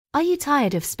Are you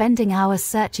tired of spending hours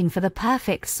searching for the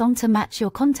perfect song to match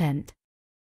your content?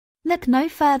 Look no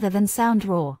further than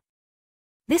Soundraw.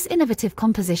 This innovative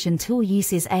composition tool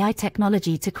uses AI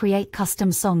technology to create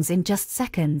custom songs in just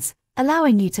seconds,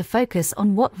 allowing you to focus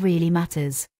on what really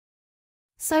matters.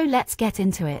 So let's get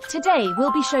into it. Today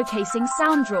we'll be showcasing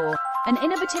Soundraw, an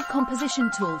innovative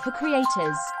composition tool for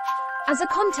creators. As a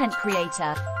content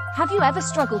creator, have you ever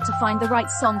struggled to find the right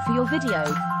song for your video?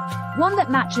 One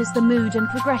that matches the mood and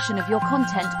progression of your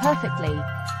content perfectly?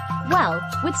 Well,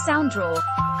 with Soundraw,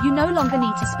 you no longer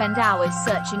need to spend hours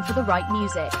searching for the right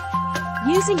music.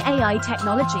 Using AI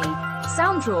technology,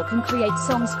 Soundraw can create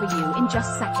songs for you in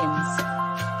just seconds.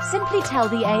 Simply tell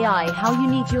the AI how you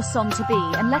need your song to be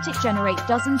and let it generate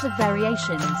dozens of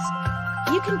variations.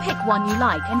 You can pick one you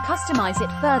like and customize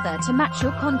it further to match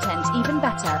your content even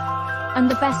better. And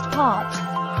the best part?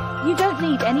 You don't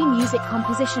need any music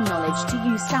composition knowledge to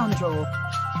use Soundraw.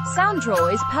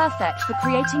 Soundraw is perfect for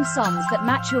creating songs that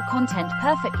match your content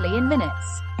perfectly in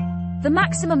minutes. The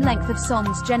maximum length of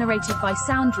songs generated by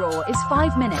Soundraw is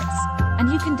 5 minutes,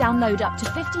 and you can download up to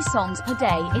 50 songs per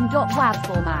day in .wav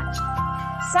format.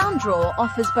 Soundraw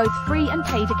offers both free and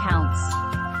paid accounts.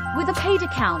 With a paid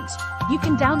account, you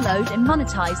can download and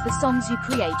monetize the songs you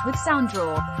create with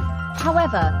Soundraw.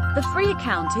 However, the free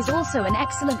account is also an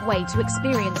excellent way to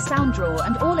experience Soundraw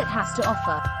and all it has to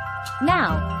offer.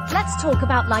 Now, let's talk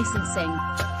about licensing.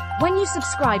 When you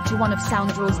subscribe to one of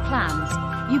Soundraw's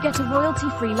plans, you get a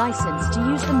royalty-free license to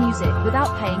use the music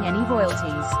without paying any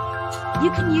royalties.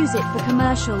 You can use it for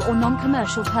commercial or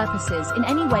non-commercial purposes in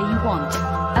any way you want,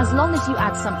 as long as you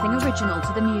add something original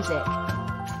to the music.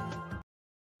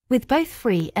 With both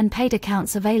free and paid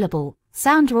accounts available,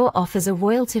 Soundraw offers a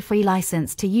royalty-free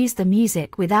license to use the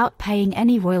music without paying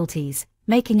any royalties,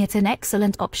 making it an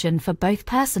excellent option for both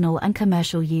personal and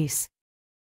commercial use.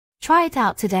 Try it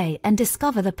out today and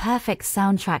discover the perfect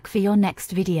soundtrack for your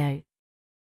next video.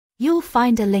 You'll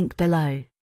find a link below.